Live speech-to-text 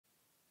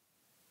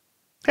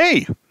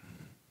Hey,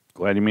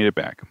 glad you made it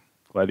back.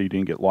 Glad you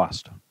didn't get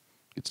lost.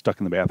 Get stuck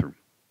in the bathroom.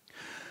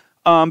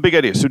 Big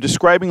idea. So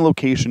describing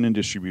location and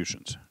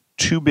distributions.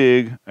 Two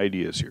big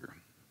ideas here.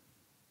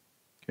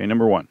 Okay,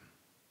 number one.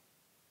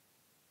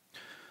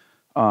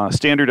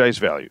 Standardized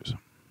values.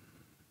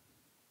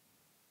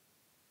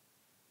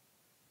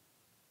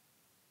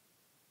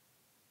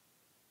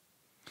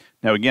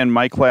 Now again,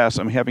 my class,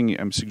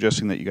 I'm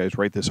suggesting that you guys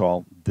write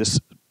this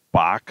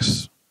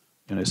box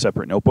in a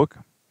separate notebook.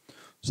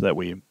 So that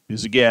way,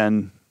 because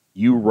again,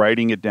 you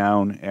writing it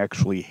down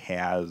actually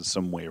has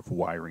some way of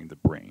wiring the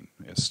brain,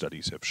 as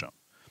studies have shown.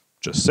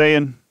 Just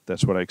saying,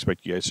 that's what I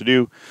expect you guys to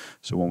do.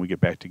 So when we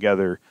get back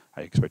together,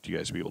 I expect you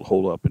guys to be able to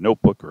hold up a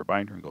notebook or a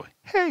binder and go,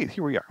 hey,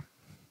 here we are.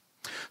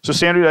 So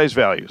standardized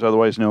values,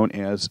 otherwise known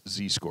as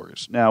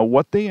z-scores. Now,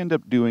 what they end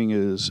up doing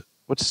is,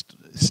 what's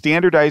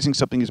standardizing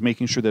something is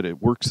making sure that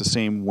it works the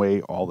same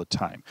way all the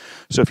time.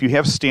 So if you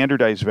have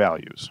standardized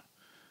values,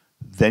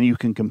 then you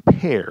can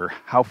compare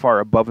how far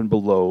above and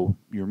below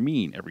your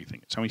mean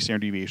everything is, how many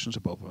standard deviations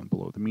above and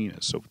below the mean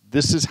is. So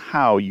this is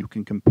how you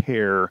can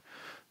compare,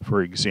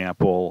 for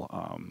example,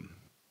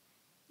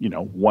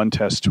 one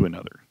test to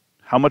another.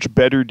 How much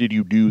better did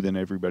you do than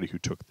everybody who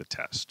took the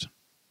test?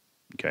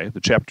 Okay, the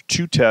Chapter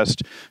 2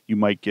 test, you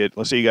might get,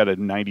 let's say you got a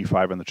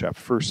 95 on the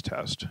Chapter 1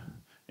 test,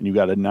 and you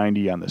got a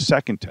 90 on the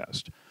second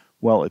test.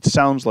 Well, it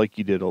sounds like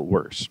you did a little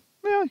worse.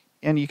 Well,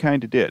 and you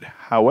kind of did.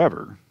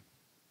 However,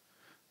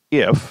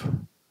 if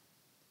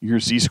your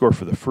z-score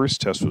for the first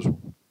test was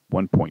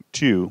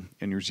 1.2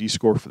 and your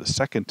z-score for the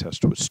second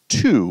test was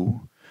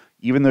 2,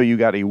 even though you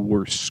got a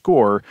worse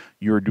score,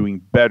 you're doing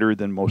better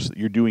than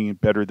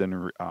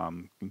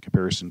in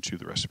comparison to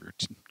the rest of your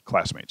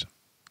classmates.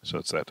 So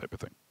it's that type of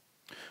thing.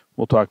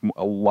 We'll talk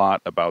a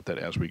lot about that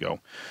as we go.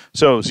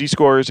 So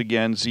z-scores,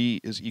 again,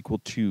 z is equal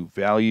to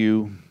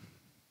value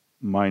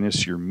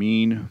minus your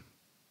mean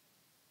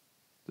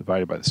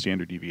divided by the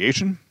standard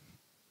deviation.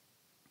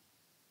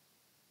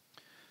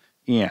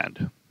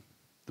 And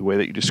the way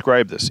that you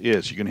describe this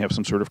is you're going to have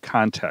some sort of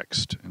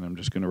context. And I'm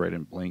just going to write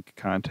in blank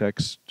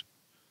context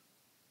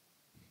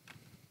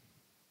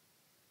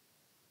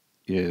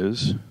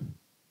is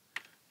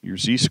your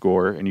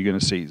z-score. And you're going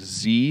to say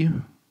z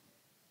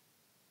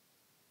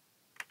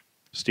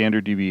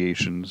standard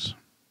deviations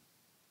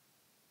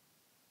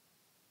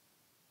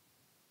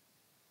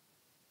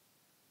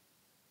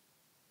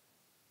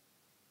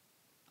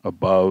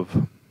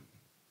above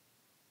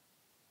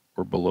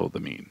or below the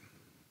mean.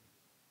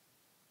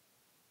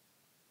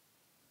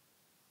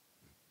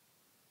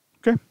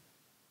 Okay.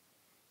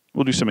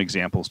 We'll do some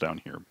examples down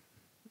here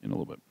in a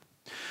little bit.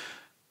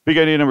 Big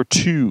idea number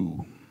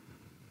 2.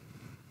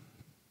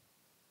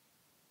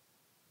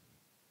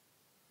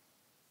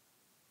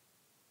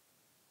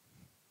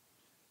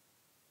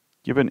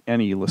 Given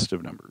any list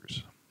of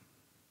numbers,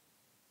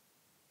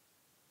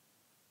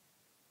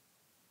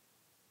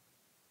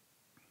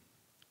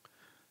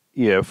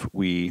 if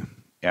we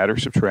add or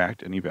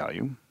subtract any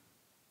value,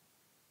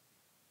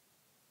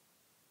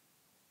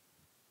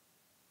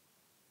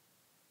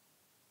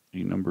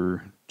 the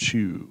number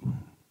 2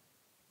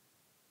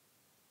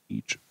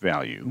 each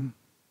value,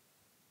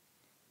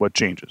 what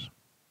changes?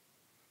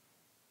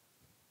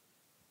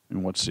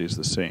 And what stays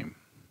the same?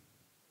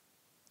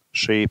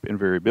 Shape and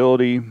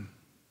variability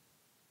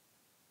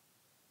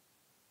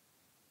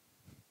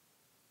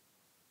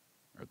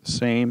are the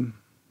same.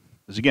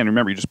 As again,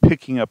 remember, you're just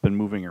picking up and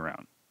moving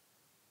around.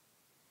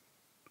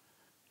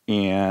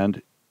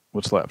 And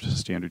what's left?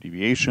 Standard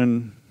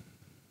deviation.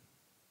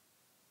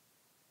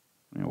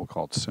 And we'll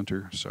call it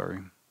center, sorry.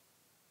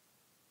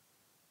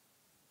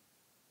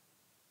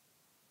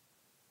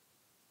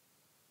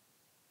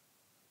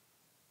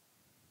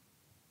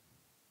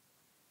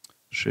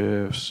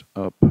 Shifts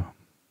up,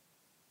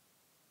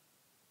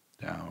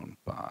 down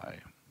by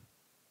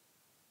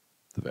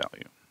the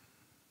value.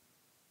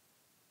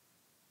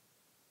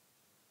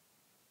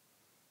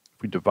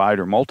 If we divide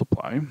or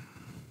multiply,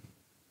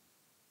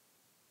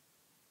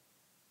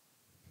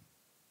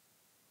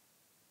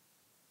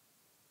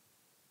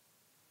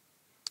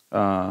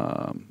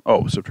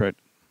 subtract,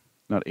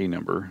 not a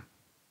number.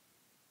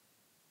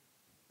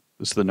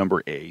 This is the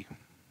number a.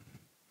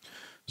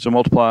 So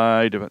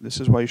multiply, divide. This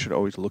is why you should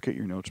always look at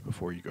your notes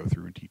before you go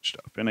through and teach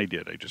stuff. And I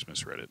did, I just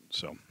misread it.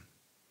 So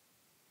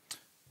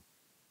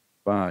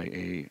by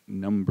a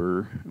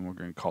number, and we're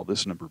going to call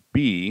this number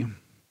b.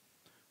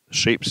 The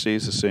shape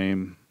stays the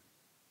same.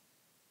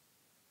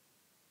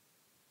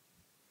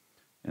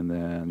 And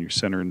then your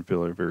center and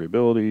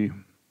variability.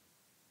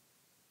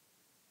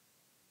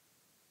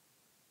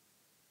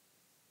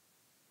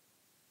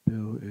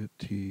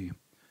 Variability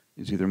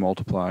is either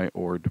multiply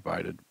or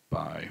divided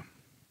by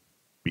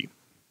b.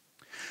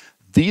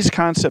 These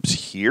concepts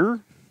here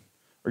are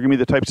going to be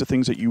the types of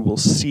things that you will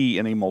see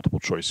in a multiple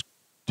choice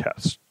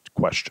test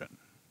question.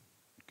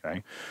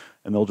 Okay?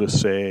 And they'll just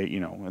say,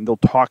 and they'll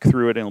talk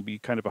through it and it'll be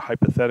kind of a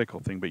hypothetical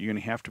thing, but you're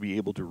going to have to be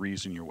able to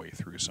reason your way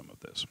through some of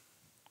this.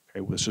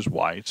 Okay? This is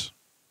why it's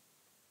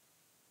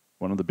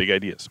one of the big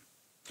ideas.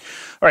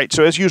 All right,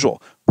 so as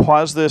usual,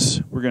 pause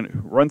this. We're going to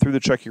run through the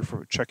check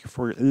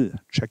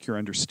your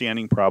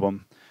understanding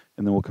problem,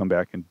 and then we'll come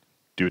back and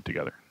do it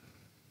together.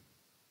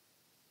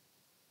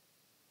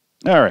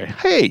 All right,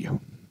 hey,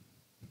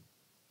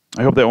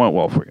 I hope that went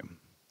well for you.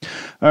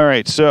 All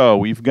right, so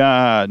we've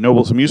got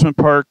Noble's Amusement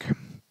Park,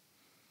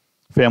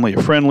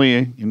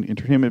 family-friendly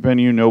entertainment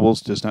venue. Noble's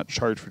does not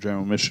charge for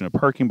general admission and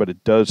parking, but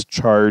it does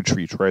charge for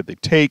each ride they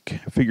take.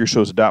 A figure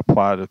shows a dot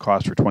plot of the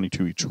cost for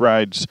 22 each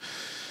rides.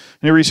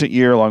 In a recent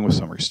year, along with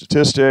summary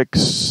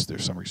statistics,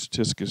 there's summary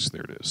statistics,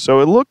 there it is. So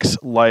it looks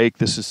like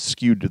this is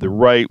skewed to the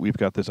right. We've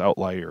got this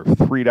outlier of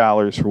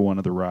 $3 for one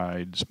of the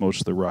rides.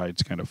 Most of the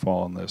rides kind of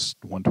fall in this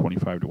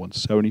 $125 to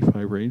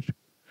 $175 range.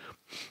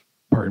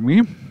 Pardon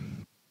me.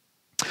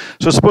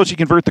 So suppose you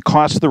convert the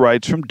cost of the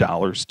rides from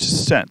dollars to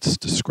cents.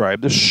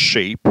 Describe the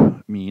shape,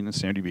 mean, and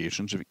standard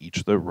deviations of each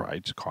of the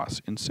rides'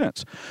 costs in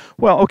cents.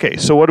 Well, okay,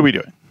 so what are we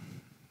doing?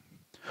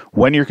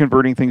 When you're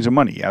converting things to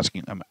money,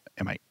 asking, am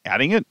I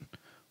adding it?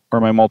 Or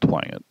am I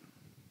multiplying it?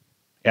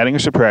 Adding or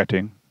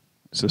subtracting,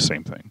 it's the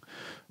same thing.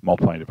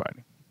 Multiplying,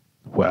 dividing.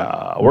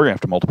 Well, we're going to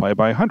have to multiply it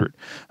by 100.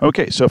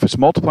 Okay, so if it's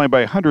multiplied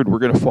by 100, we're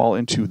going to fall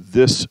into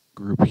this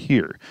group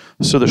here.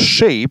 So the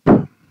shape is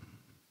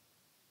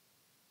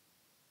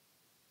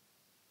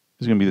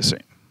going to be the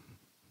same.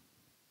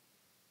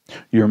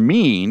 Your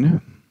mean,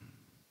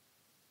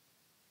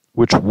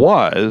 which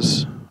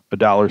was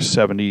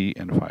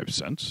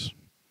 $1.70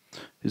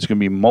 is going to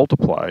be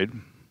multiplied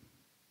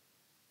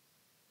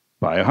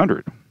by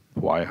 100.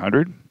 Why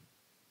 100?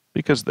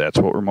 Because that's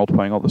what we're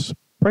multiplying all this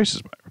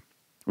prices by.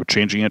 We're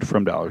changing it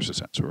from dollars to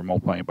cents, so we're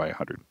multiplying it by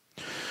 100.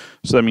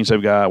 So that means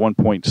I've got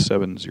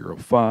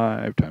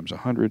 1.705 times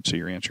 100, so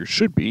your answer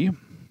should be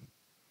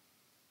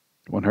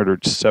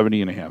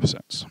 170.5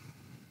 cents.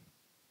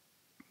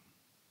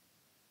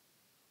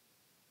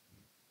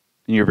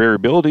 And your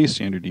variability,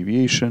 standard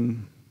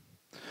deviation,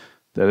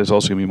 that is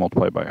also going to be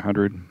multiplied by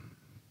 100.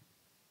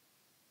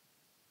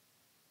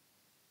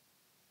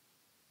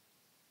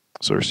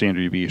 So our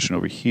standard deviation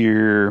over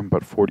here,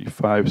 about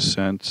 45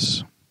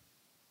 cents.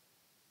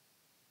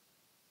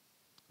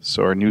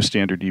 So our new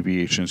standard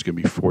deviation is going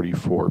to be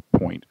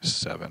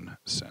 44.7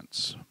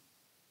 cents.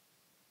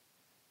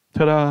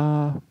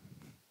 Ta-da!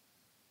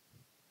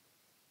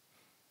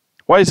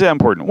 Why is that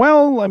important?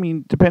 Well, I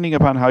mean, depending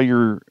upon how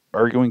you're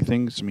arguing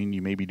things, I mean,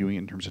 you may be doing it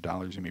in terms of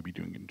dollars, you may be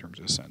doing it in terms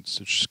of cents.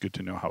 It's just good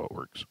to know how it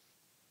works.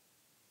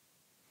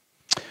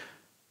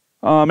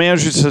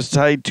 Managers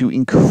decide to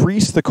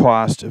increase the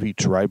cost of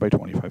each ride by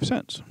 25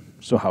 cents.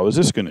 So how is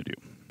this going to do?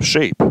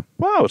 Shape.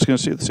 Wow, it's going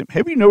to stay the same.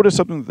 Have you noticed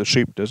something that the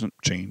shape doesn't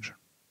change?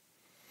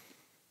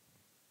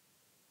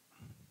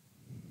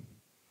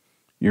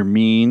 Your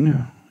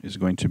mean is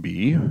going to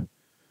be,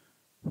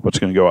 what's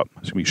going to go up?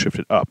 It's going to be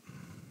shifted up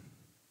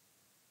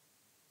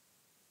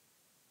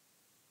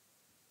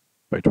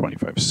by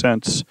 25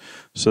 cents.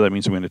 So that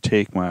means I'm going to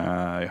take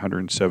my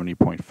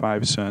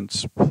 170.5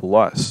 cents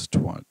plus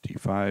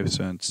 25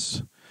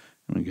 cents.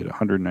 I'm going to get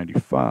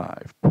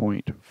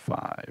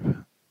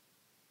 195.5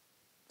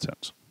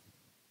 cents.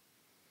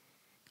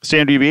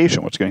 Standard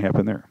deviation, what's going to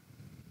happen there?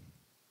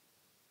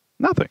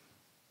 Nothing.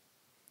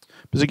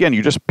 Because again,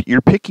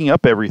 you're picking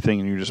up everything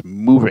and you're just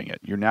moving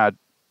it. You're not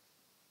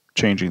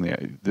changing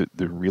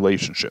the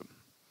relationship.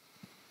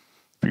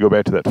 If you go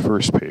back to that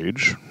first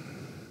page,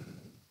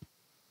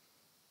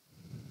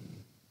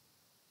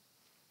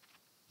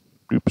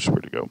 oops,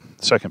 where'd it go?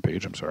 Second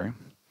page, I'm sorry.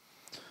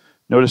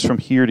 Notice from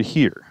here to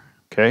here,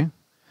 okay?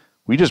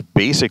 We just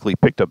basically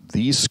picked up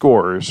these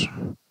scores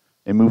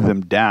and moved them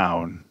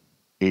down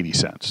 80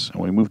 cents. And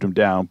when we moved them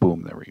down,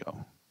 boom, there we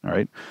go. All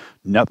right?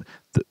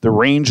 The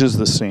range is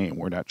the same.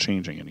 We're not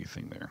changing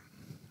anything there.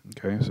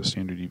 Okay, so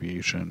standard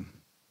deviation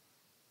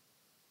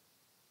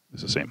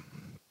is the same.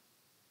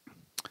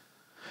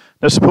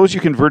 Now, suppose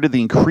you converted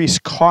the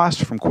increased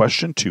cost from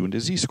question 2 into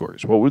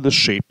z-scores. What would the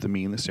shape, the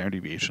mean, the standard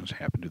deviations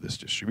happen to this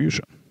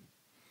distribution?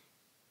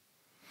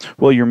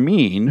 Well, your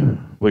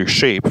mean, your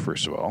shape,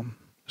 first of all,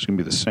 is going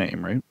to be the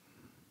same, right?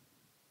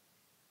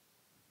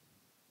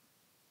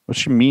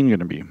 What's your mean going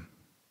to be?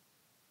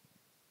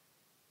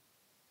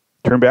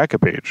 Turn back a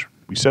page.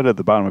 We said at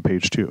the bottom of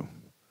page 2.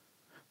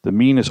 The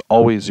mean is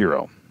always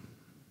 0.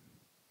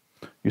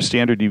 Your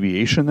standard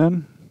deviation,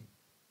 then,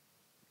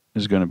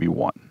 is going to be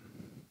 1.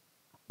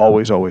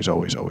 Always, always,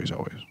 always, always,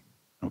 always.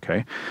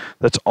 Okay?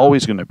 That's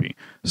always going to be.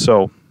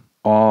 So,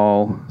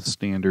 all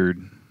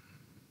standard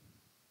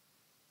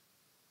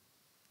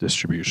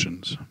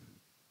distributions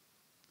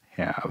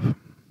have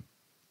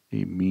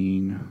a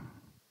mean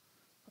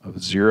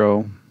of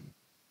 0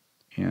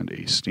 and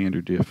a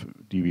standard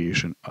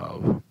deviation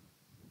of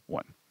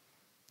 1.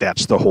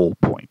 That's the whole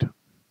point. And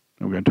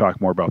we're going to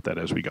talk more about that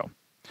as we go.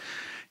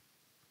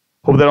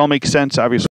 Hope that all makes sense. Obviously,